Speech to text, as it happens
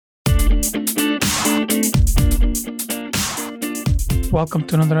Welcome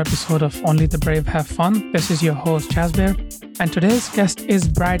to another episode of Only the Brave Have Fun. This is your host, Jasbir, and today's guest is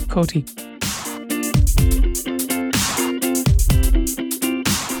Brad Cote.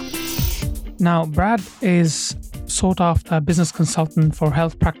 Now, Brad is sought after business consultant for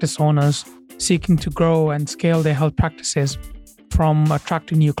health practice owners seeking to grow and scale their health practices, from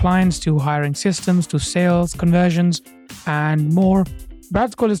attracting new clients to hiring systems to sales, conversions, and more.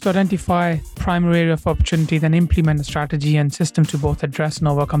 Brad's goal is to identify primary area of opportunity, then implement a strategy and system to both address and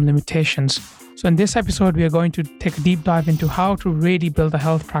overcome limitations. So in this episode, we are going to take a deep dive into how to really build a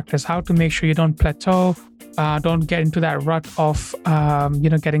health practice, how to make sure you don't plateau, don't get into that rut of,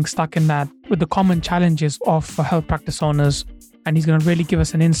 getting stuck in that with the common challenges of health practice owners. And he's going to really give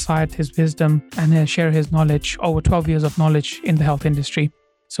us an insight, his wisdom, and share his knowledge, over 12 years of knowledge in the health industry.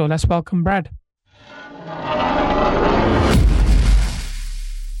 So let's welcome Brad.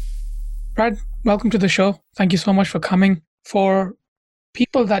 Brad, welcome to the show. Thank you so much for coming. For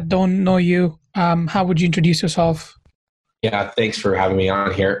people that don't know you, how would you introduce yourself? Yeah, thanks for having me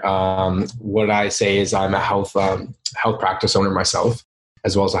on here. What I say is I'm a health practice owner myself,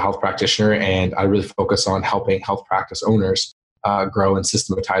 as well as a health practitioner, and I really focus on helping health practice owners grow and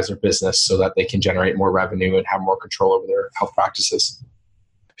systematize their business so that they can generate more revenue and have more control over their health practices.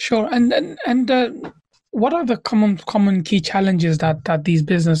 Sure. And what are the common key challenges that these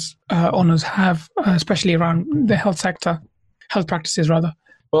business owners have, especially around the health practices rather?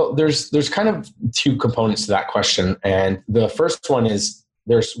 Well, there's kind of two components to that question. And the first one is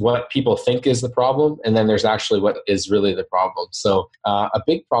there's what people think is the problem, and then there's actually what is really the problem. So a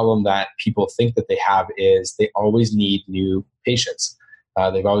big problem that people think that they have is they always need new patients.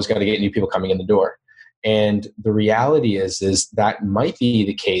 They've always got to get new people coming in the door. And the reality is that might be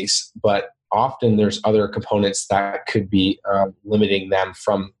the case, but often there's other components that could be limiting them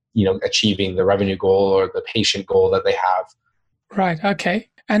from, achieving the revenue goal or the patient goal that they have. Right. Okay.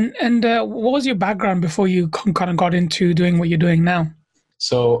 And what was your background before you kind of got into doing what you're doing now?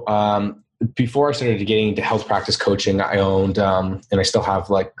 So before I started getting into health practice coaching, I owned and I still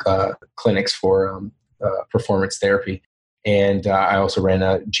have clinics for performance therapy, and I also ran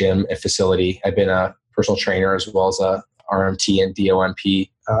a gym, a facility. I've been a personal trainer as well as a RMT and DOMP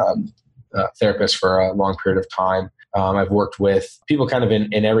therapist for a long period of time. I've worked with people kind of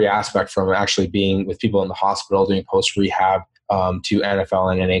in every aspect, from actually being with people in the hospital doing post-rehab to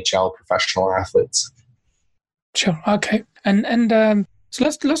NFL and NHL professional athletes. Sure. Okay. And so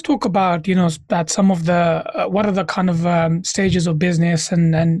let's talk about, that some of the, what are the kind of stages of business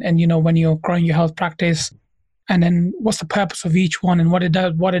and when you're growing your health practice, and then what's the purpose of each one and what it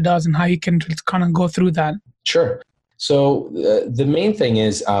does and how you can kind of go through that. Sure. So the main thing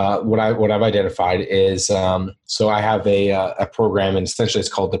is what I've identified is so I have a program, and essentially it's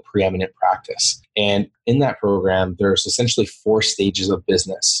called the Preeminent Practice. And in that program, there's essentially 4 stages of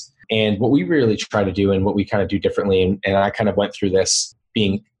business. And what we really try to do and what we kind of do differently, and I kind of went through this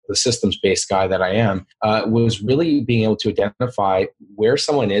being the systems-based guy that I am, was really being able to identify where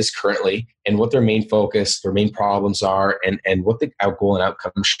someone is currently and what their main focus, their main problems are, and what the goal and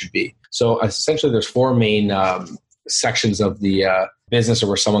outcome should be. So essentially there's 4 main sections of the business or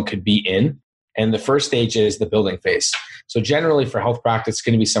where someone could be in. And the first stage is the building phase. So generally for health practice, it's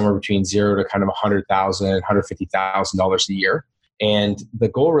going to be somewhere between $0 to kind of $100,000, $150,000 a year. And the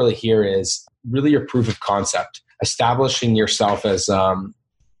goal really here is really your proof of concept, establishing yourself as in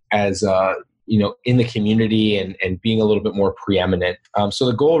the community and being a little bit more preeminent. So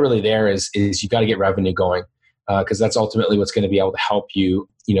the goal really there is you got to get revenue going, because that's ultimately what's going to be able to help you,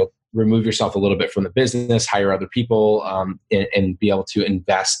 remove yourself a little bit from the business, hire other people, and be able to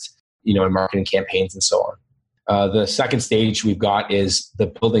invest, in marketing campaigns and so on. The second stage we've got is the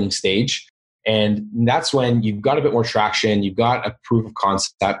building stage. And that's when you've got a bit more traction, you've got a proof of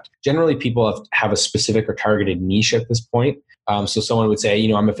concept. Generally, people have a specific or targeted niche at this point. So someone would say,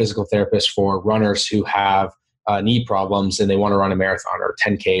 I'm a physical therapist for runners who have knee problems and they want to run a marathon or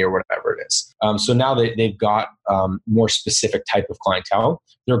 10K or whatever it is. So now they've got more specific type of clientele.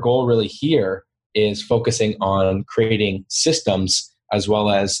 Their goal really here is focusing on creating systems as well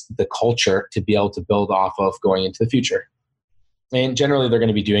as the culture to be able to build off of going into the future. And generally, they're going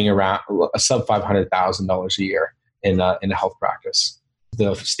to be doing around a sub $500,000 a year in a health practice.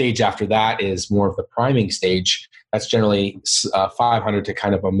 The stage after that is more of the priming stage. That's generally $500,000 to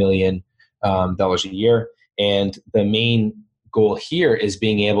kind of $1 million a year. And the main goal here is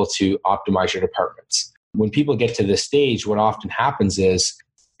being able to optimize your departments. When people get to this stage, what often happens is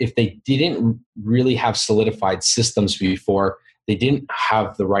if they didn't really have solidified systems before, they didn't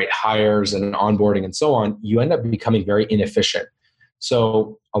have the right hires and onboarding and so on, you end up becoming very inefficient.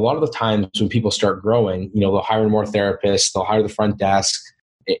 So a lot of the times when people start growing, they'll hire more therapists, they'll hire the front desk,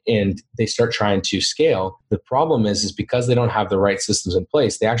 and they start trying to scale. The problem is because they don't have the right systems in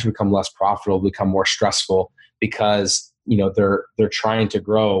place, they actually become less profitable, become more stressful because they're trying to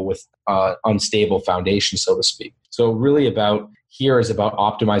grow with unstable foundation, so to speak. So really about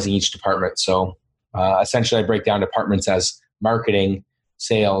optimizing each department. So essentially I break down departments as marketing,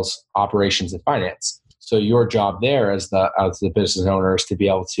 sales, operations, and finance. So your job there as the business owner is to be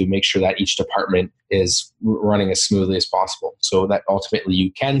able to make sure that each department is running as smoothly as possible, so that ultimately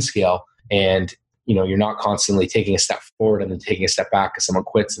you can scale, and you're not constantly taking a step forward and then taking a step back because someone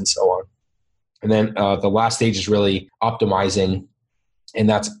quits and so on. And then the last stage is really optimizing, and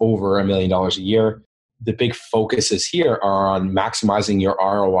that's over $1 million a year. The big focuses here are on maximizing your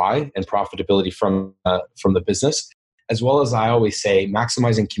ROI and profitability from the business, as well as I always say,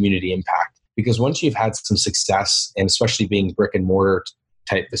 maximizing community impact. Because once you've had some success, and especially being brick and mortar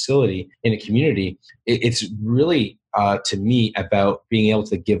type facility in a community, it's really, to me, about being able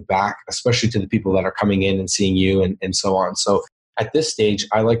to give back, especially to the people that are coming in and seeing you and so on. So at this stage,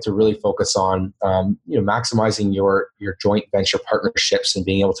 I like to really focus on maximizing your joint venture partnerships and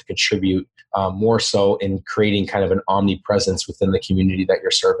being able to contribute more so in creating kind of an omnipresence within the community that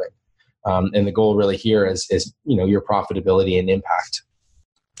you're serving. And the goal really here is your profitability and impact.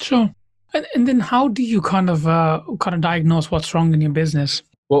 Sure. And then how do you kind of diagnose what's wrong in your business?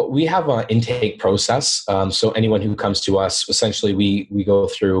 Well, we have an intake process. So anyone who comes to us, essentially we go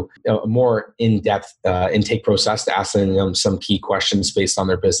through a more in-depth intake process to ask them some key questions based on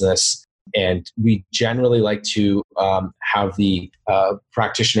their business. And we generally like to have the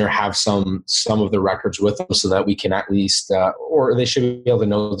practitioner have some of the records with them so that we can at least, or they should be able to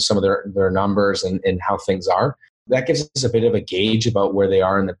know some of their numbers and how things are. That gives us a bit of a gauge about where they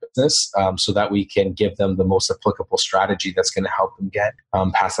are in the business, so that we can give them the most applicable strategy that's going to help them get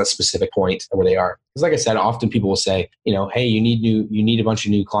past that specific point where they are. Because like I said, often people will say, hey, you need a bunch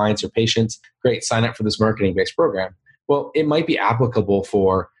of new clients or patients. Great, sign up for this marketing-based program. Well, it might be applicable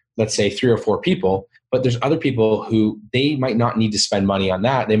for, let's say, 3 or 4 people, but there's other people who they might not need to spend money on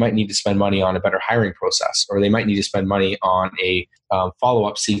that. They might need to spend money on a better hiring process, or they might need to spend money on a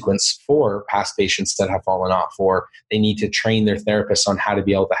follow-up sequence for past patients that have fallen off, or they need to train their therapists on how to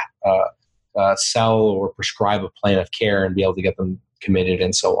be able to sell or prescribe a plan of care and be able to get them committed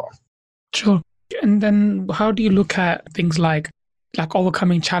and so on. Sure. And then how do you look at things like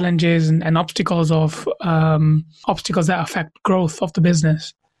overcoming challenges and obstacles that affect growth of the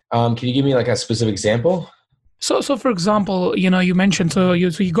business? Can you give me like a specific example? So for example, you mentioned,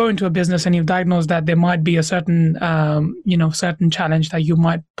 you go into a business and you've diagnosed that there might be a certain, certain challenge that you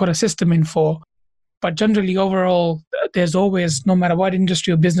might put a system in for. But generally overall, there's always, no matter what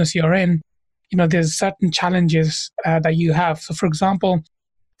industry or business you're in, there's certain challenges that you have. So for example,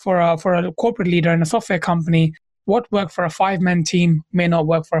 for a corporate leader in a software company, what worked for a 5-man team may not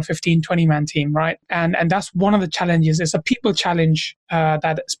work for a 15, 20-man team, right? And that's one of the challenges. It's a people challenge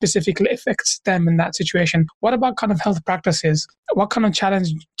that specifically affects them in that situation. What about kind of health practices? What kind of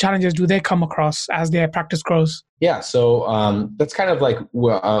challenges do they come across as their practice grows? Yeah, so that's kind of like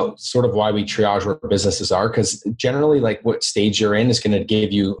sort of why we triage where businesses are, because generally like what stage you're in is going to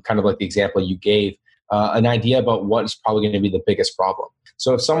give you, kind of like the example you gave, an idea about what's probably going to be the biggest problem.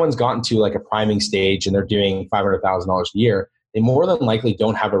 So if someone's gotten to like a priming stage and they're doing $500,000 a year, they more than likely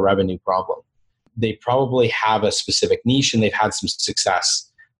don't have a revenue problem. They probably have a specific niche and they've had some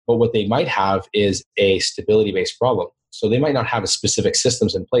success. But what they might have is a stability-based problem. So they might not have a specific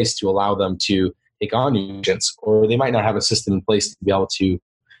systems in place to allow them to take on new patients, or they might not have a system in place to be able to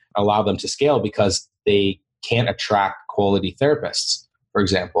allow them to scale because they can't attract quality therapists, for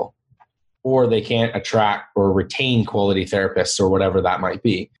example. Or they can't attract or retain quality therapists or whatever that might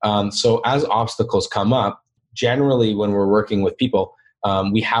be. So as obstacles come up, generally when we're working with people,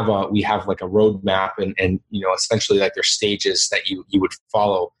 we have like a roadmap and essentially like there's stages that you would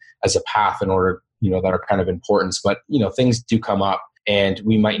follow as a path in order, that are kind of important. But, things do come up and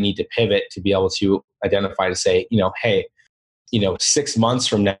we might need to pivot to be able to identify to say, hey, 6 months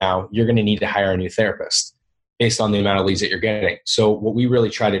from now, you're going to need to hire a new therapist based on the amount of leads that you're getting. So what we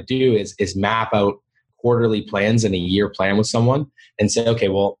really try to do is map out quarterly plans and a year plan with someone and say, okay,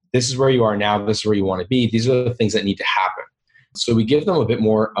 well, this is where you are now. This is where you want to be. These are the things that need to happen. So we give them a bit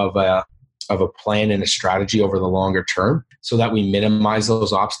more of a plan and a strategy over the longer term so that we minimize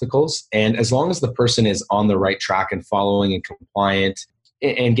those obstacles. And as long as the person is on the right track and following and compliant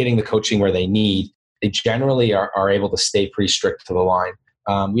and getting the coaching where they need, they generally are able to stay pretty strict to the line.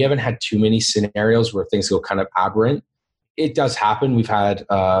 We haven't had too many scenarios where things go kind of aberrant, it does happen. We've had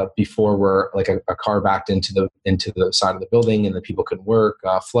before where like a car backed into the side of the building and the people couldn't work,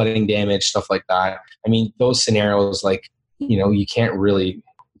 flooding damage, stuff like that. I mean, those scenarios, like, you can't really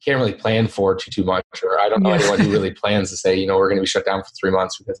plan for too much, or I don't know anyone who really plans to say, we're going to be shut down for 3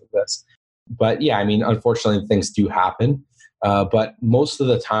 months because of this. But yeah, I mean, unfortunately, things do happen. But most of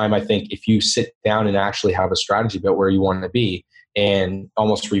the time, I think if you sit down and actually have a strategy about where you want to be and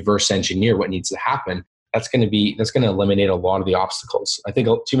almost reverse engineer what needs to happen, that's going to eliminate a lot of the obstacles. I think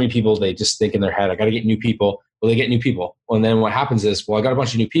too many people, they just think in their head, I got to get new people. Well, they get new people. Well, and then what happens is, well, I got a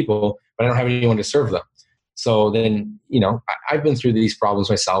bunch of new people, but I don't have anyone to serve them. So then, I've been through these problems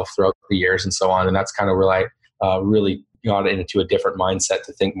myself throughout the years and so on. And that's kind of where I really got into a different mindset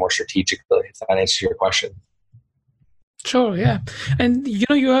to think more strategically, if that answers your question. Sure, yeah. And, you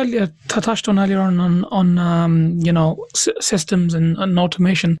earlier touched on systems and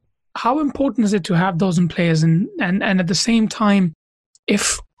automation. How important is it to have those in place? And at the same time,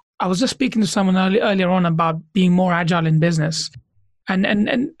 if I was just speaking to someone earlier on about being more agile in business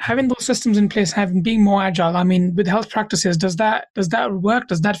and having those systems in place, being more agile, I mean, with health practices, does that work?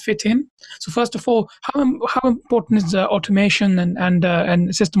 Does that fit in? So first of all, how important is automation and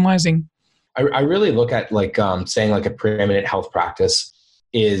systemizing? I really look at saying like a preeminent health practice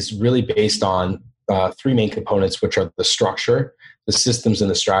is really based on three main components, which are the structure, the systems,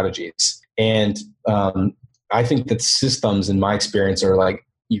 and the strategies. And I think that systems, in my experience, are like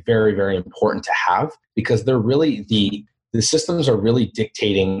very, very important to have, because they're really the systems are really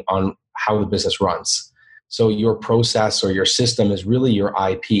dictating on how the business runs. So your process or your system is really your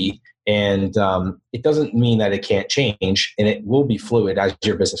IP. And it doesn't mean that it can't change, and it will be fluid as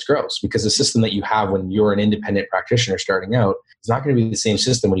your business grows, because the system that you have when you're an independent practitioner starting out is not going to be the same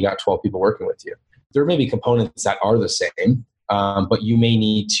system when you got 12 people working with you. There may be components that are the same, but you may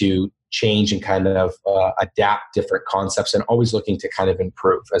need to change and kind of adapt different concepts, and always looking to kind of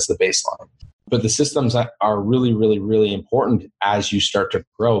improve as the baseline. But the systems are really, really, really important as you start to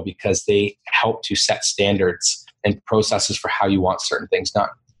grow, because they help to set standards and processes for how you want certain things done.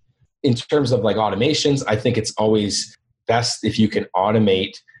 In terms of like automations, I think it's always best if you can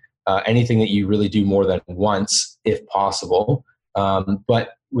automate anything that you really do more than once, if possible.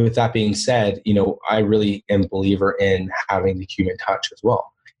 But with that being said, I really am a believer in having the human touch as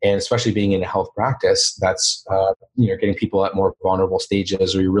well. And especially being in a health practice, that's, getting people at more vulnerable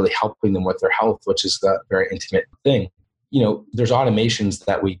stages, or you're really helping them with their health, which is a very intimate thing. There's automations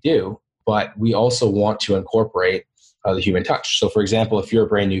that we do, but we also want to incorporate the human touch. So for example, if you're a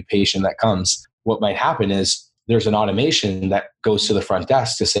brand new patient that comes, what might happen is there's an automation that goes to the front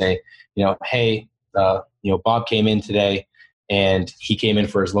desk to say, hey, Bob came in today and he came in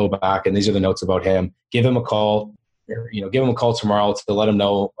for his low back, and these are the notes about him. Give him a call, give him a call tomorrow to let him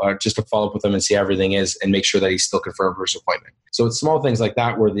know, just to follow up with him and see how everything is, and make sure that he's still confirmed for his appointment. So it's small things like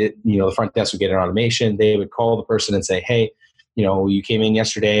that where the front desk would get an automation. They would call the person and say, hey, you came in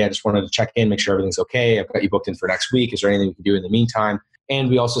yesterday. I just wanted to check in, make sure everything's okay. I've got you booked in for next week. Is there anything we can do in the meantime? And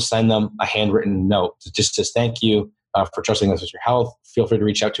we also send them a handwritten note that just says, thank you for trusting us with your health. Feel free to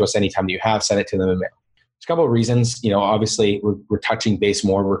reach out to us anytime you have. Send it to them in mail. There's a couple of reasons. Obviously, we're touching base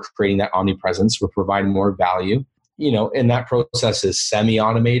more. We're creating that omnipresence. We're providing more value. And that process is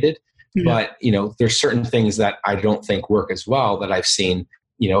semi-automated. Yeah. But, there's certain things that I don't think work as well that I've seen.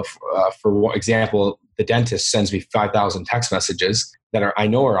 For example, the dentist sends me 5,000 text messages that I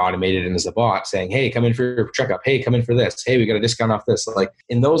know are automated and as a bot saying, hey, come in for your checkup. Hey, come in for this. Hey, we got a discount off this. Like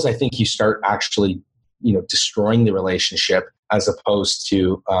in those, I think you start actually, destroying the relationship as opposed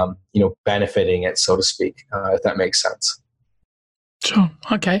to, benefiting it, so to speak, if that makes sense. Sure.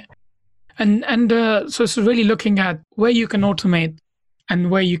 Okay. So it's really looking at where you can automate and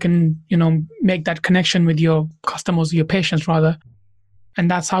where you can, make that connection with your customers, your patients rather. And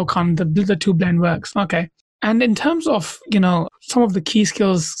that's how come the two blend works. Okay. And in terms of, some of the key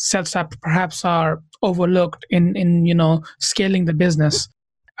skills sets that perhaps are overlooked in scaling the business,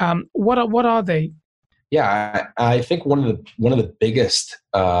 what are they? Yeah, I think one of the biggest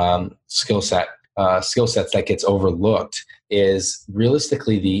skill sets that gets overlooked is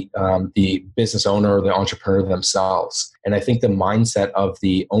realistically the business owner or the entrepreneur themselves. And I think the mindset of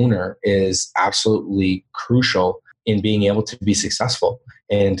the owner is absolutely crucial in being able to be successful.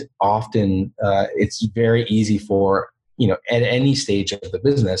 And often it's very easy for, at any stage of the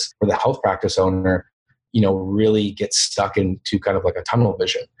business, for the health practice owner, really gets stuck into kind of like a tunnel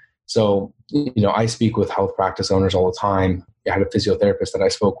vision. So, I speak with health practice owners all the time. I had a physiotherapist that I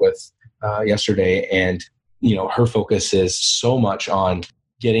spoke with yesterday, and, her focus is so much on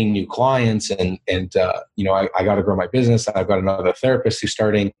getting new clients and I got to grow my business. I've got another therapist who's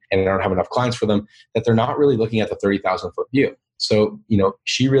starting and I don't have enough clients for them, that they're not really looking at the 30,000 foot view. So,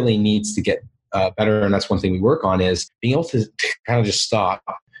 she really needs to get better. And that's one thing we work on, is being able to kind of just stop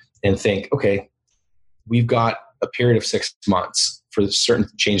and think, okay, we've got a period of 6 months for certain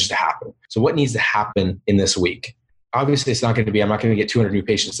changes to happen. So what needs to happen in this week? Obviously, it's not going to be, I'm not going to get 200 new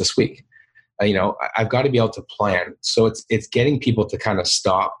patients this week. I've got to be able to plan. So it's getting people to kind of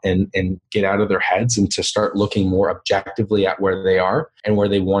stop and get out of their heads and to start looking more objectively at where they are and where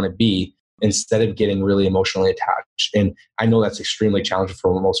they want to be, instead of getting really emotionally attached. And I know that's extremely challenging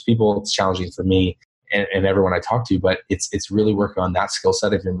for most people. It's challenging for me and everyone I talk to, but it's really working on that skill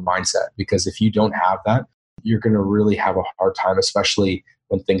set of your mindset, because if you don't have that, you're going to really have a hard time, especially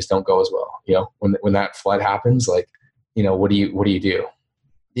when things don't go as well. When that flood happens, what do you do?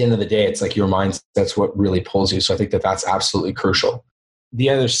 At the end of the day, it's like your mind, that's what really pulls you. So I think that that's absolutely crucial. The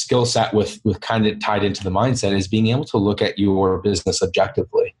other skill set with kind of tied into the mindset is being able to look at your business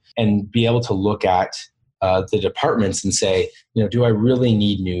objectively and be able to look at the departments and say, do I really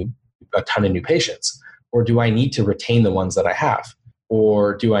need a ton of new patients? Or do I need to retain the ones that I have?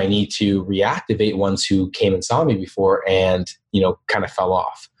 Or do I need to reactivate ones who came and saw me before and, kind of fell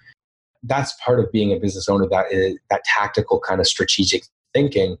off? That's part of being a business owner, that tactical kind of strategic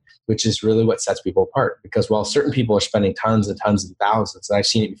thinking, which is really what sets people apart. Because while certain people are spending tons and tons and thousands, and I've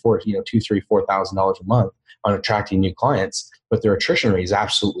seen it before, $2,000, $3,000, $4,000 a month on attracting new clients, but their attrition rate is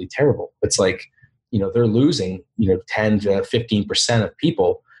absolutely terrible. It's like, they're losing, 10 to 15% of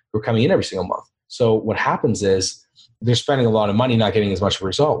people who are coming in every single month. So what happens is they're spending a lot of money, not getting as much of a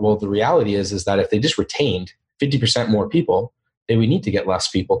result. Well, the reality is that if they just retained 50% more people, they would need to get less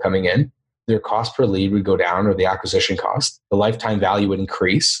people coming in. Their cost per lead would go down, or the acquisition cost. The lifetime value would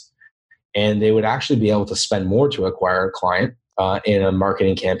increase, and they would actually be able to spend more to acquire a client in a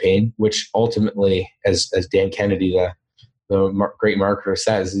marketing campaign, which ultimately, as Dan Kennedy, the great marketer,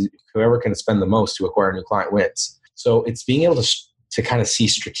 says, whoever can spend the most to acquire a new client wins. So it's being able to kind of see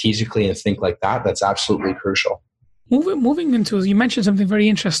strategically and think like that. That's absolutely crucial. Moving into, you mentioned something very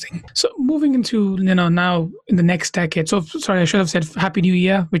interesting. So moving into, now in the next decade. So sorry, I should have said Happy New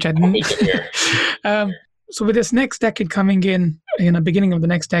Year, which I didn't. Happy New Year. So with this next decade coming in beginning of the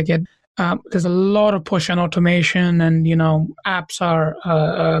next decade, there's a lot of push on automation, and apps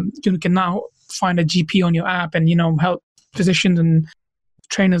are you can now find a GP on your app, and help physicians and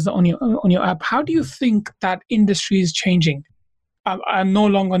trainers on your app. How do you think that industry is changing? I no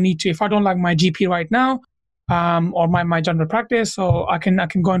longer need to, if I don't like my GP right now, or my general practice, or I can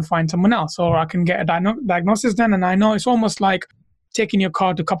go and find someone else, or I can get a diagnosis done. And I know it's almost like taking your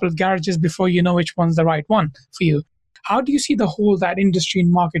car to a couple of garages before you know which one's the right one for you. How do you see that industry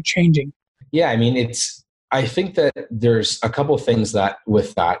and market changing? Yeah, I think that there's a couple of things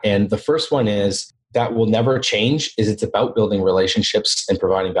with that. And the first one is that will never change, is it's about building relationships and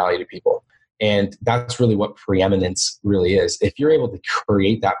providing value to people. And that's really what preeminence really is. If you're able to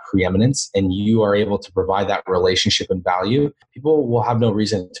create that preeminence and you are able to provide that relationship and value, people will have no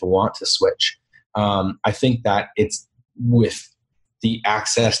reason to want to switch. I think that it's with the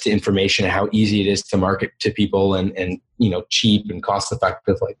access to information and how easy it is to market to people and cheap and cost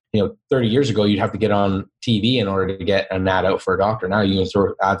effective. 30 years ago, you'd have to get on TV in order to get an ad out for a doctor. Now you can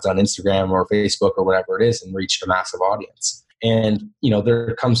throw ads on Instagram or Facebook or whatever it is and reach a massive audience. And,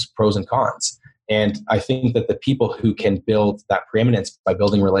 there comes pros and cons. And I think that the people who can build that preeminence by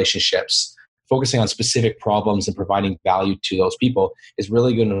building relationships, focusing on specific problems and providing value to those people, is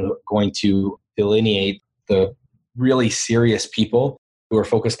really going to delineate the really serious people who are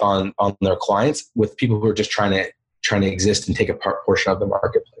focused on their clients with people who are just trying to exist and take a portion of the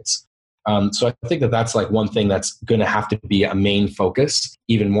marketplace. So I think that that's like one thing that's going to have to be a main focus,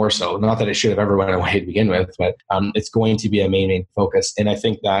 even more so. Not that it should have ever went away to begin with, but it's going to be a main focus. And I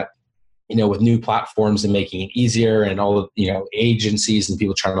think that, with new platforms and making it easier and all of, agencies and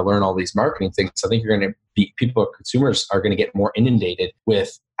people trying to learn all these marketing things, I think consumers are going to get more inundated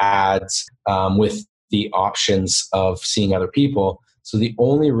with ads, with the options of seeing other people. So the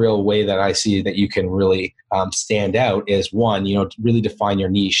only real way that I see that you can really stand out is one, to really define your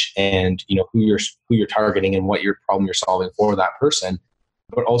niche and who you're targeting and what your problem you're solving for that person,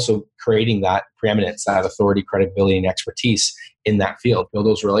 but also creating that preeminence, that authority, credibility, and expertise in that field. Build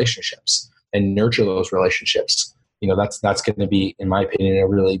those relationships and nurture those relationships. That's going to be, in my opinion, a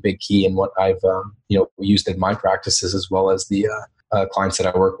really big key in what I've used in my practices as well as the clients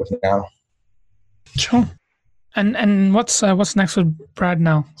that I work with now. Sure. And what's next with Brad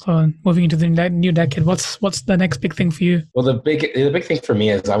now? So moving into the new decade, what's the next big thing for you? Well, the big thing for me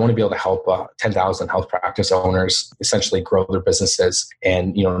is I want to be able to help 10,000 health practice owners essentially grow their businesses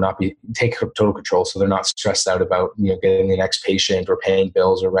and take total control, so they're not stressed out about getting the next patient or paying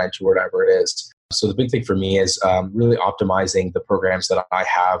bills or rent or whatever it is. So the big thing for me is really optimizing the programs that I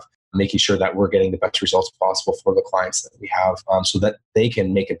have, making sure that we're getting the best results possible for the clients that we have, so that they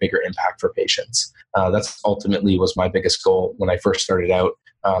can make a bigger impact for patients. That's ultimately was my biggest goal when I first started out,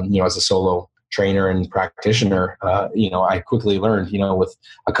 as a solo trainer and practitioner. I quickly learned, with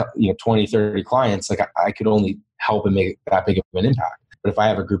 20, 30 clients, like I could only help and make that big of an impact. But if I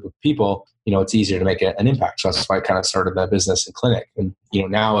have a group of people, it's easier to make an impact. So that's why I kind of started that business and clinic. And,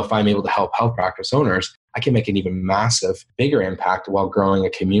 now if I'm able to help health practice owners, I can make an even massive, bigger impact while growing a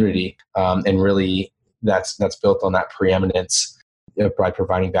community. And really that's built on that preeminence by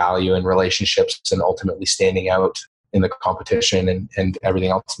providing value and relationships and ultimately standing out in the competition and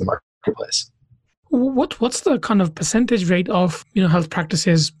everything else in the marketplace. What's the kind of percentage rate of, health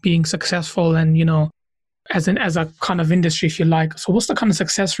practices being successful and, as a kind of industry, if you like? So what's the kind of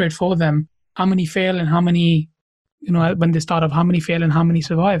success rate for them? How many fail and how many, when they start off, how many fail and how many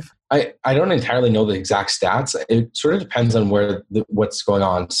survive? I don't entirely know the exact stats. It sort of depends on what's going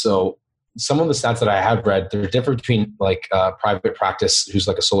on. So some of the stats that I have read, they're different between like private practice, who's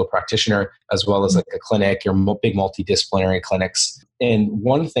like a solo practitioner, as well as like a clinic or big multidisciplinary clinics. And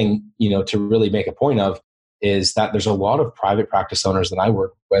one thing, to really make a point of is that there's a lot of private practice owners that I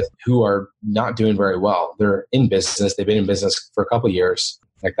work with who are not doing very well. They're in business. They've been in business for a couple of years.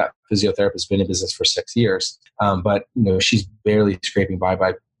 Like that physiotherapist has been in business for 6 years. But she's barely scraping by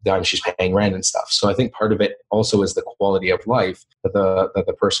the time she's paying rent and stuff. So I think part of it also is the quality of life that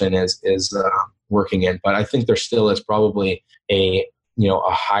the person is working in. But I think there still is probably a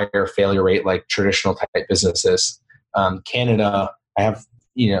higher failure rate like traditional type businesses. Canada, I have,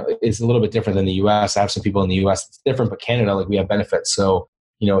 it's a little bit different than the US. I have some people in the US that's different, but Canada, like we have benefits. So,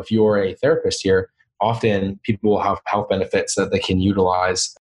 if you're a therapist here, often people will have health benefits that they can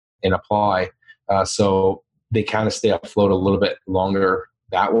utilize and apply. So they kind of stay afloat a little bit longer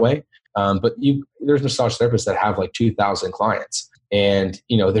that way. But there's massage therapists that have like 2,000 clients. And,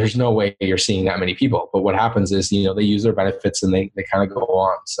 there's no way you're seeing that many people. But what happens is, they use their benefits and they kind of go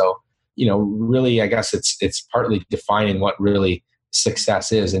on. So, really, I guess it's partly defining what really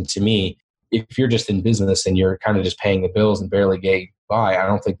success is. And to me, if you're just in business and you're kind of just paying the bills and barely getting by, I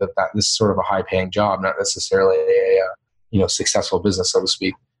don't think that this is sort of a high paying job, not necessarily a successful business, so to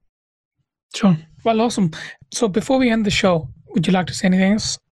speak. Sure. Well, awesome. So before we end the show, would you like to say anything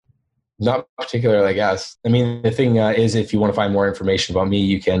else? Not particularly, I guess. I mean, the thing is, if you want to find more information about me,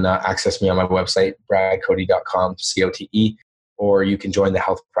 you can access me on my website, bradcote.com, COTE, or you can join the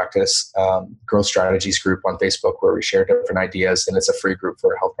Health Practice Growth Strategies group on Facebook, where we share different ideas, and it's a free group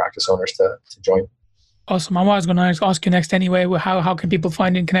for health practice owners to join. Awesome. I was going to ask you next anyway, how can people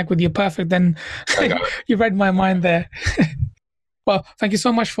find and connect with you? Perfect. Then you read my mind there. Well, thank you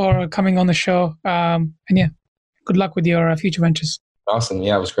so much for coming on the show. And yeah, good luck with your future ventures. Awesome.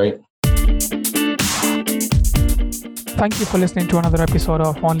 Yeah, it was great. Thank you for listening to another episode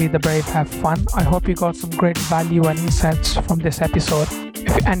of Only the Brave Have Fun. I hope you got some great value and insights from this episode.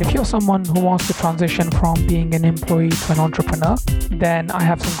 If you're someone who wants to transition from being an employee to an entrepreneur, then I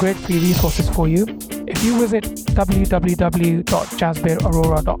have some great free resources for you. If you visit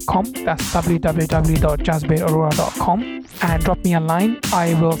www.jasbiraurora.com, that's www.jasbiraurora.com, and drop me a line,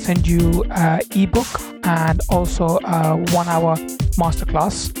 I will send you an ebook and also a 1-hour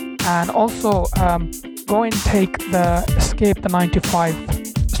masterclass. And also go and take the Escape the 9 to 5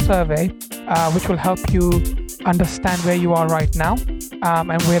 survey, which will help you understand where you are right now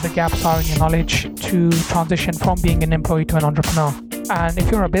and where the gaps are in your knowledge to transition from being an employee to an entrepreneur. And if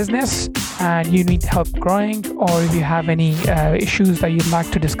you're a business and you need help growing, or if you have any issues that you'd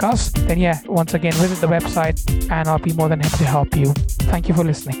like to discuss, then once again, visit the website and I'll be more than happy to help you. Thank you for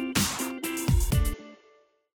listening.